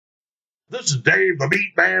This is Dave, the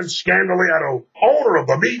Meat Man Scandaliato, owner of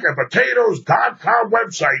the meatandpotatoes.com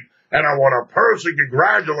website, and I want to personally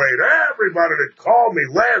congratulate everybody that called me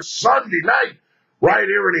last Sunday night right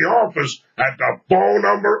here in the office at the phone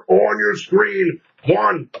number on your screen,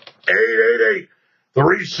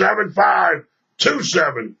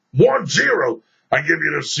 1-888-375-2710. I give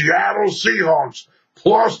you the Seattle Seahawks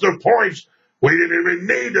plus the points. We didn't even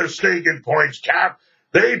need the stinking points, Cap.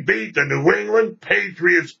 They beat the New England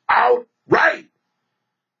Patriots outright.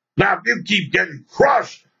 Now, if you keep getting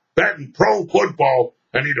crushed betting pro football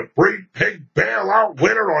and need a free pig bailout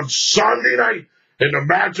winner on Sunday night in the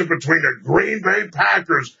matchup between the Green Bay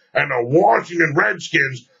Packers and the Washington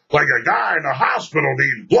Redskins, like a guy in the hospital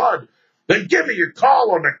needing blood, then give me a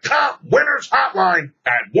call on the Comp Winners Hotline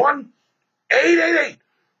at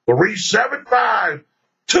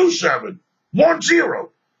 1-888-375-2710.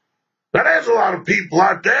 Now, there's a lot of people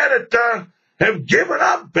out there that have given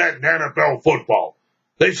up betting NFL football.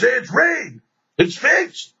 They say it's rigged, it's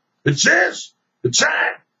fixed, it's this, it's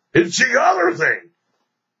that, it's the other thing.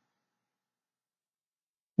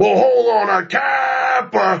 Well, hold on,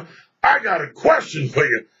 Cap. I got a question for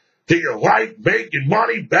you. Do you like making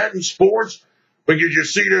money betting sports? Because you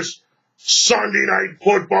see this Sunday night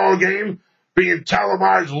football game being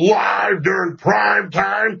televised live during prime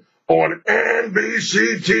time on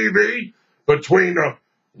NBC TV between the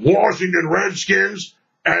Washington Redskins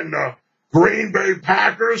and the Green Bay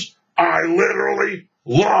Packers. I literally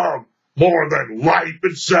love more than life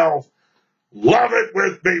itself. Love it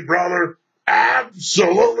with me, brother.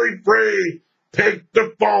 Absolutely free. Pick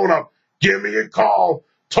the phone up. Give me a call.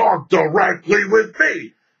 Talk directly with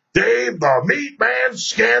me. Dave, the Meat Man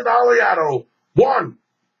Scandaliato.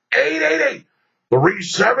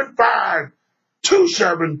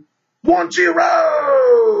 1-888-375-2710.